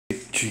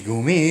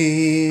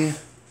Chigumi.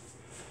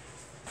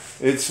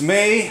 It's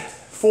May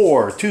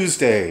 4,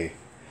 Tuesday.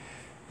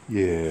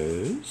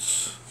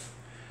 Yes.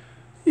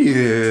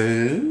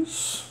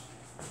 Yes.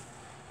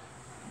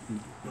 You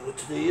know what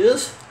today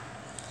is?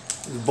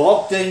 It's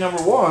bulk day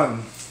number 1.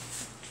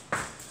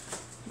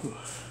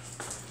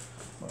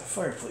 My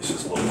fireplace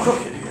is a little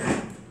crooked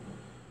here.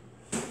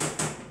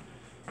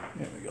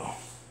 There we go.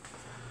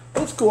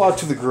 Let's go out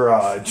to the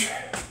garage.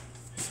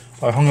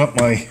 I hung up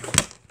my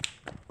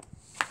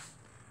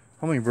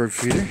hummingbird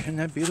feeder. Isn't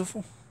that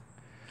beautiful?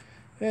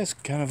 Yeah, it's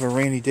kind of a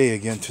rainy day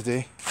again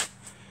today.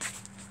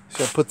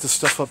 So I put this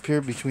stuff up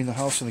here between the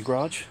house and the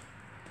garage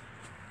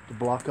to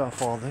block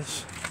off all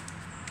this.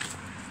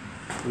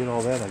 Look at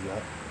all that I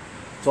got.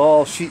 It's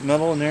all sheet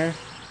metal in there.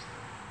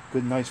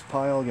 Good nice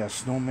pile. Got a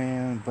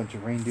snowman, a bunch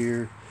of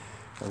reindeer,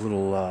 a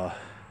little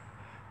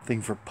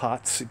thing for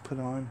pots you put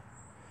on.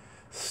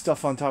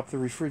 Stuff on top of the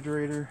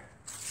refrigerator.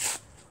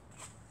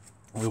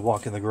 We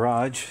walk in the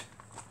garage.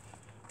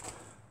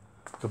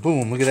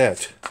 Kaboom, look at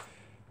that.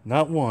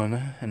 Not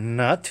 1,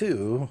 not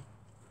 2,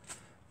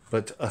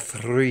 but a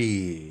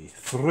 3.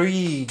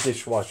 3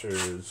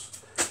 dishwashers.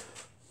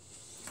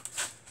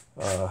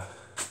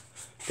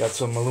 Got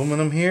some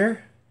aluminum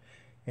here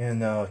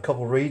and a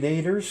couple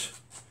radiators.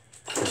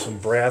 Some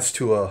brass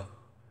to a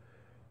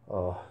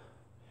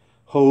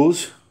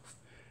hose,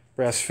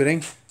 brass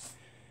fitting.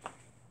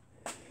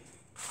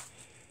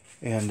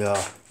 And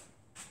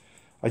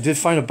I did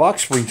find a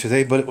box spring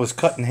today, but it was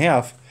cut in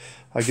half,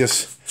 I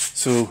guess,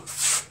 so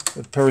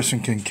the person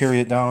can carry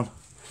it down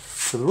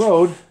to the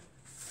road.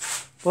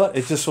 But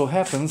it just so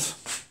happens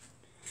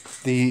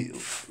the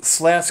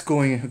slats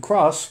going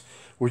across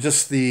were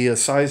just the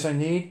size I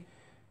need,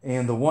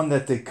 and the one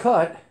that they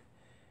cut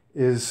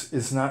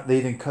is not,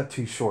 they didn't cut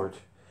too short.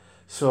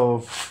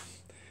 So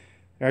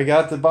I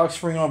got the box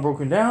spring all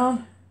broken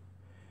down.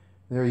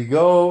 There you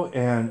go,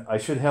 and I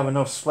should have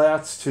enough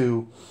slats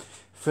to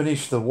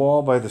finish the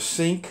wall by the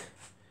sink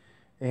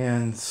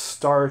and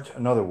start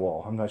another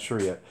wall. I'm not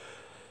sure yet.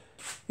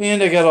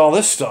 And I got all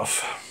this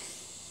stuff.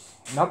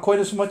 Not quite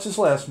as much as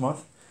last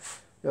month.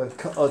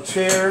 Got a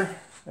chair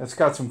that's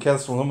got some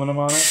cast aluminum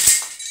on it.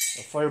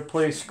 A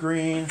fireplace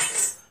screen.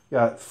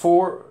 Got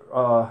 3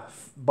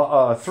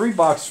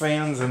 box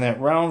fans and that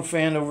round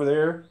fan over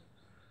there.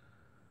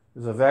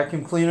 There's a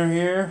vacuum cleaner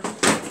here.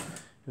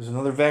 There's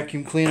another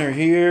vacuum cleaner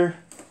here.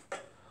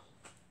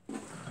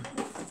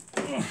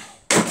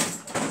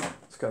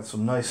 It's got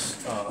some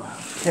nice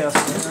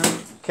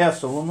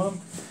cast aluminum.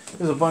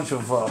 There's a bunch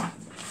of a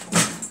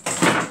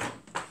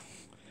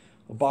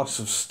box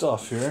of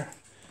stuff here.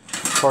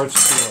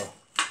 Parts to a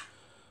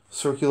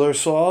circular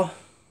saw.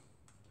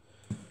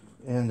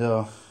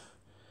 And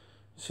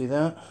see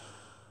that?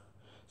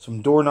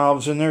 Some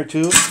doorknobs in there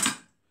too.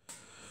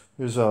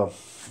 There's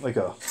like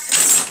a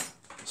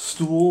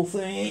stool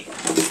thing.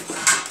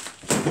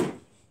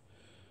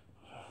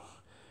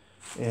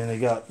 And I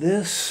got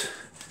this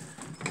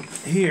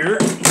here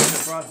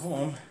I brought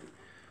home.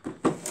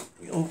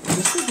 Oh,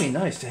 this would be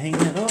nice to hang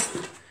that up.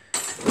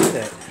 Look at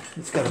that.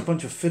 It's got a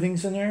bunch of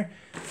fittings in there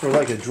for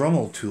like a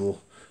Dremel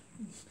tool.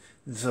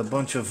 There's a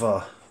bunch of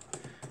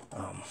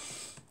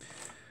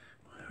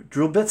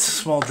drill bits,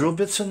 small drill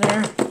bits in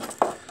there. A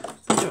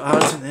bunch of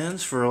odds and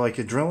ends for like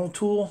a Dremel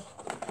tool.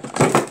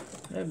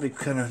 That'd be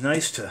kind of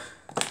nice to,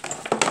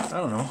 I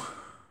don't know.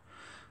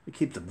 We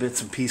keep the bits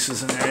and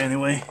pieces in there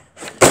anyway.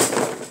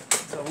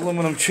 It's an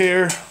aluminum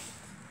chair.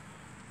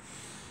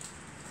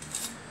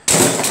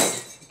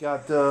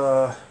 Got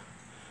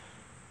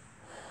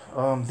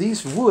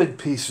these wood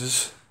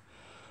pieces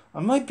I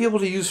might be able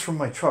to use from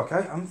my truck.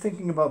 I'm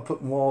thinking about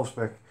putting walls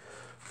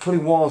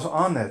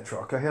on that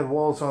truck. I had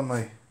walls on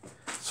my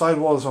side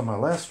walls on my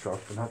last truck,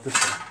 but not this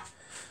one.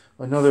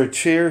 Another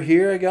chair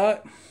here I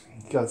got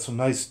some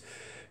nice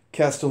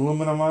cast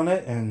aluminum on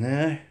it, and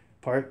that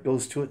part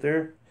goes to it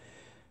there.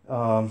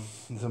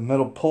 There's a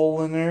metal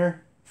pole in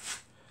there,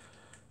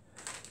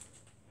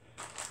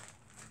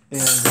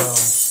 and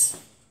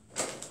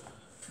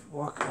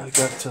I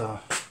got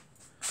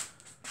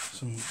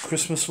some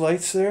Christmas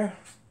lights there.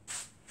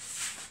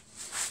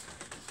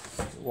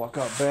 Walk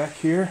out back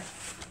here.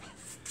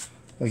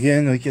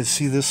 Again, you can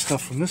see this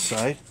stuff from this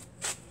side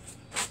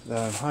that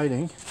I'm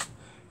hiding.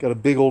 Got a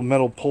big old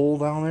metal pole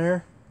down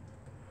there.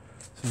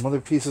 Some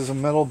other pieces of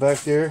metal back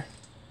there.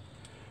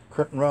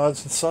 Curtain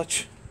rods and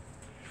such.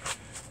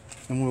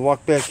 And we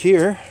walk back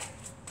here.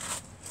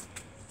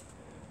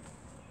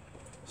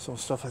 Some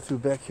stuff I threw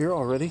back here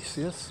already.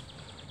 See this?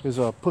 There's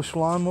a push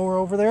lawnmower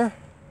over there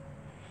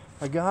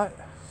I got.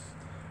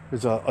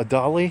 There's a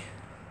dolly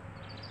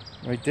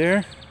right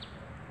there.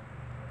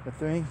 That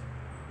thing.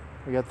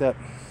 I got that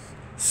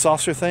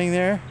saucer thing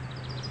there.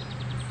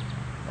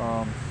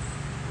 Some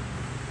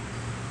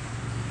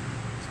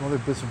other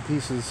bits and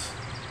pieces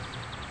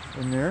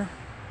in there.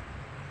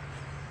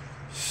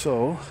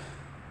 So,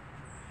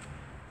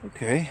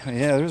 okay,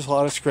 yeah, there's a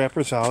lot of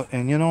scrappers out,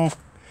 and you know,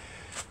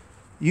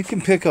 you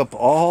can pick up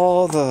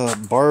all the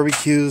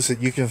barbecues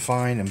that you can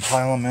find and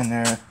pile them in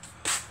there.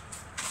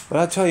 But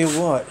I'll tell you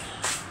what,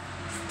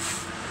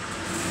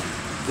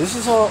 This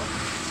is all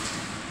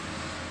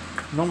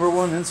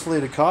 #1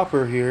 insulated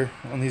copper here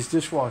on these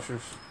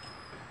dishwashers.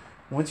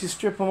 Once you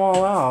strip them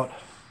all out,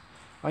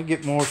 I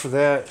get more for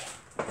that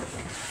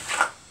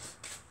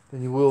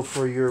than you will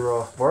for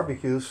your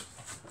barbecues.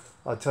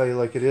 I'll tell you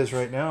like it is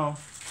right now.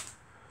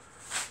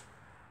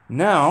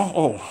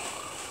 Now,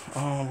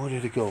 where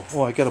did it go?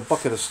 Oh, I got a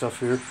bucket of stuff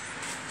here.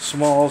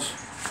 Smalls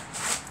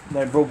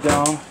that I broke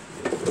down.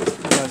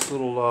 Nice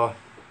little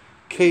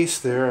case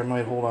there. I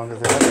might hold on to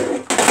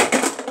that.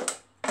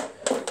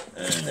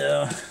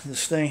 And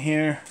this thing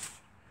here.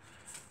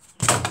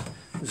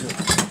 There's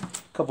a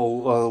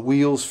couple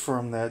wheels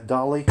from that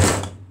dolly.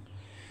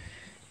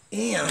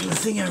 And the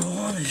thing I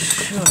want to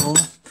show,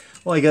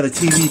 well, I got a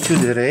TV too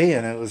today,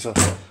 and it was a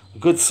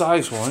good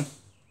size one.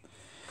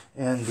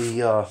 And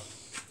the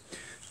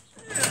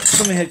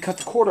somebody had cut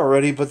the cord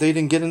already, but they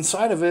didn't get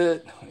inside of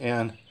it.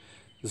 And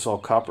this is all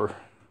copper.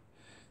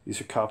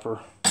 These are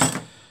copper.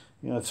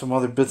 You know, some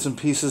other bits and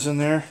pieces in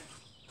there.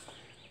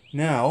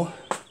 Now,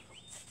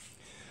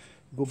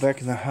 go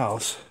back in the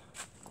house,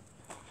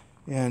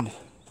 and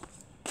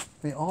I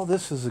mean, all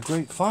this is a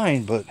great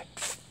find, but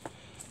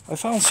I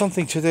found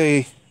something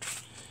today,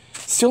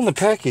 still in the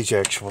package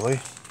actually,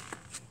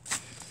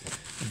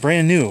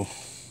 brand new,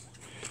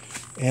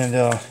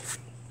 and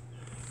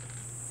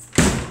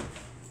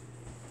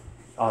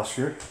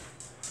Oscar,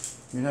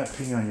 you're not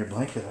peeing on your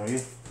blanket, are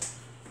you?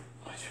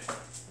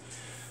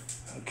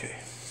 Okay.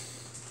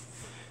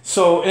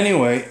 So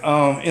anyway,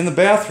 in the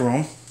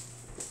bathroom,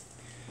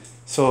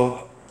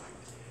 so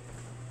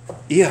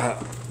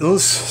yeah,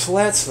 those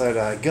slats that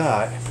I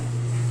got,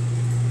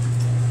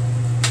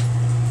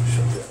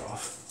 shut that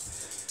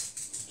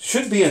off,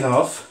 should be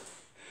enough,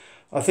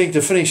 I think,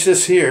 to finish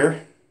this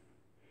here.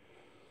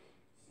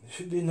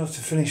 Should be enough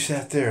to finish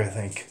that there, I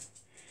think.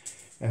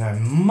 And I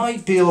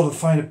might be able to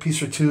find a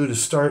piece or two to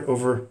start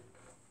over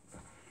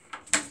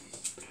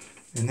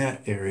in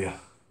that area,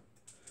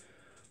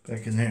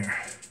 back in there.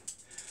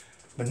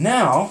 But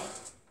now,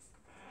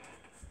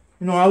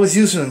 you know, I was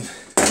using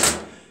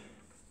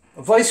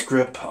a vice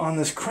grip on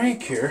this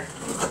crank here,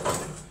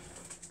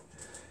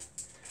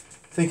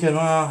 thinking,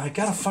 I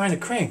gotta find a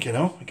crank, you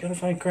know, I gotta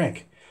find a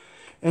crank.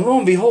 And lo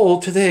and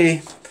behold,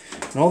 today,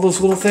 and all those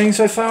little things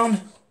I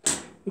found,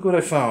 look what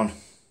I found.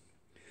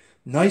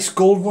 Nice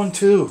gold one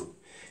too.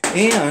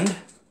 And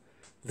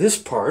this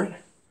part,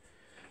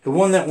 the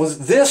one that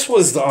was, this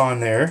was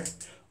on there,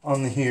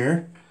 on the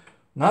here,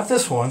 not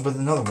this one, but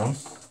another one.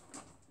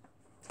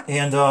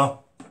 And,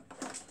 well,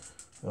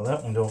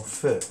 that one don't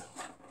fit.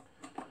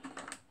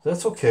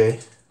 That's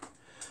okay.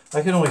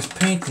 I can always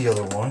paint the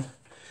other one.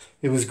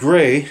 It was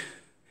gray,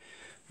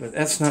 but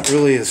that's not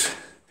really as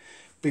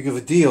big of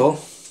a deal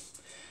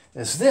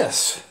as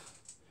this.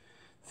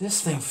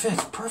 This thing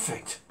fits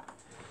perfect.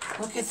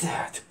 Look at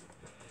that.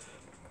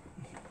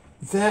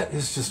 That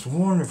is just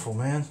wonderful,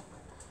 man.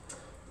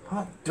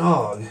 Hot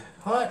dog.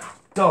 Hot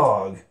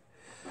dog.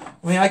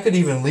 I mean, I could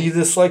even leave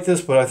this like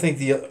this, but I think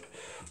the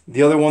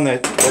other one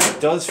that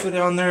does fit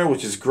on there,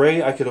 which is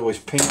gray, I could always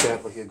paint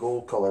that like a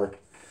gold color.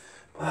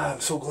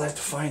 I'm so glad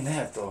to find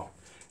that, though.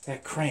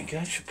 That crank,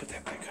 I should put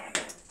that back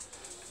on.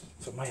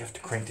 So I might have to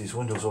crank these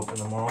windows open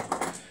tomorrow,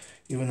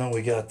 even though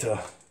we got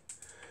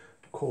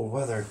cold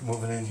weather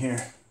moving in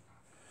here.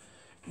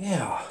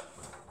 Yeah.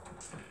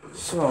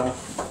 So,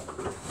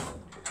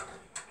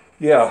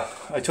 yeah,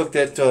 I took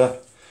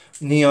that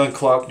neon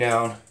clock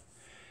down,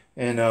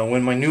 and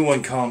when my new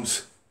one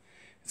comes,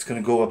 it's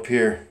going to go up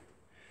here.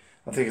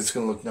 I think it's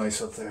going to look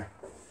nice up there.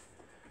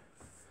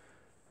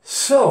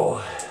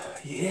 So,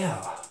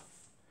 yeah.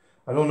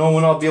 I don't know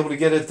when I'll be able to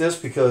get at this,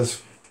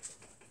 because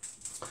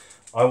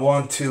I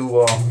want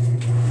to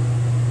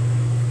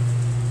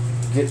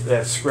get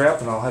that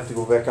scrap, and I'll have to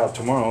go back out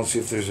tomorrow and see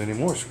if there's any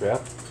more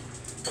scrap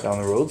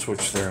down the roads,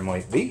 which there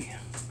might be.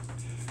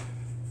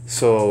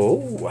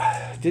 So,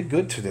 I did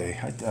good today.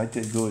 I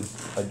did good.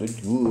 I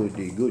did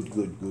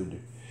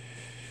good.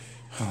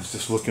 I was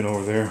just looking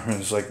over there,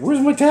 and it's like, where's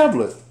my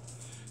tablet?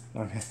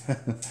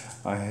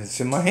 It's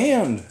in my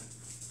hand.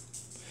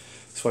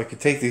 So I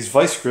could take these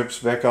vice grips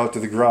back out to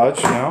the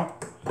garage now.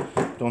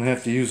 Don't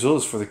have to use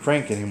those for the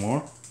crank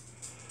anymore.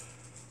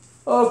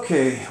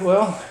 Okay,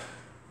 well,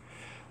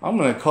 I'm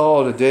going to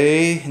call it a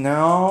day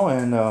now,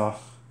 and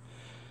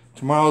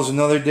tomorrow's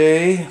another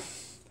day.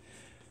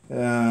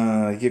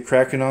 Get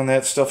cracking on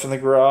that stuff in the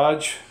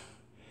garage.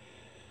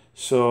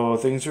 So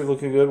things are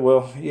looking good.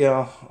 Well,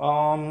 yeah,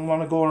 I'm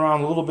going to go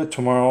around a little bit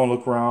tomorrow and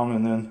look around,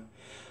 and then,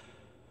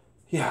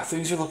 yeah,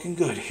 things are looking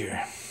good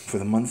here for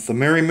the month, the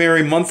merry,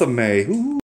 merry month of May. Ooh.